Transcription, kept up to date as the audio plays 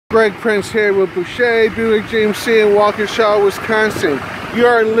Greg Prince here with Boucher Buick GMC in Waukesha, Wisconsin. You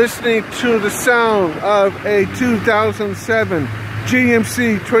are listening to the sound of a 2007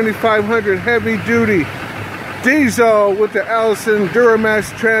 GMC 2500 heavy duty diesel with the Allison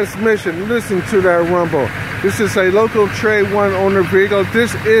Duramax transmission. Listen to that rumble. This is a local trade one owner vehicle.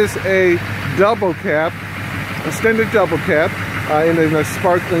 This is a double cab, extended double cab in a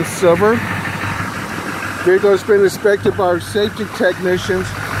sparkling silver. Vehicle has been inspected by our safety technicians.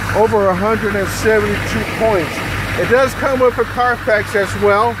 Over 172 points. It does come with a Carfax as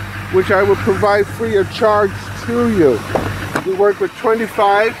well, which I will provide free of charge to you. We work with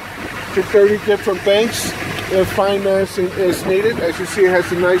 25 to 30 different banks if financing is needed. As you see, it has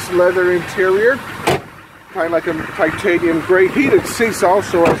a nice leather interior, kind of like a titanium gray. Heated seats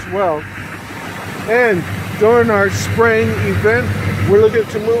also as well. And during our spring event, we're looking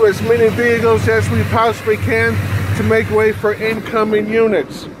to move as many vehicles as we possibly can to make way for incoming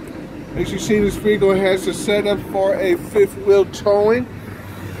units. As you see, this vehicle has a setup for a fifth wheel towing.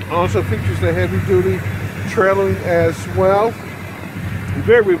 Also features the heavy duty trailing as well.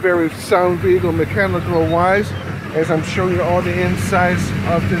 Very, very sound vehicle mechanical wise, as I'm showing you all the insides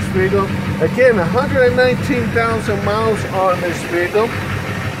of this vehicle. Again, 119,000 miles on this vehicle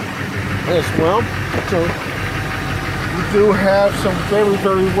as well. So you do have some very,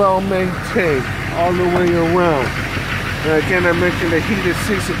 very well maintained all the way around. And again, I mentioned the heated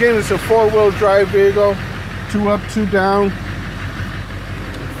seats. Again, it's a four-wheel drive vehicle, 2 up, 2 down.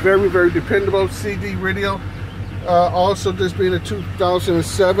 Very, very dependable CD radio. Also, this being a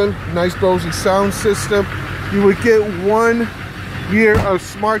 2007, nice Bose sound system. You would get 1 year of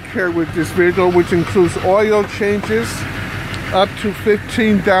smart care with this vehicle, which includes oil changes up to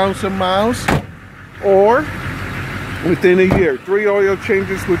 15,000 miles, or within a year. 3 oil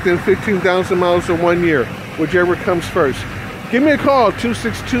changes within 15,000 miles or 1 year. Whichever comes first. Give me a call,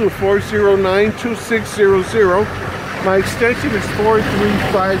 262-409-2600. My extension is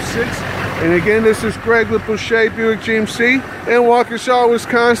 4356. And again, this is Greg with Boucher Buick GMC in Waukesha,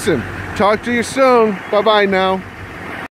 Wisconsin. Talk to you soon. Bye-bye now.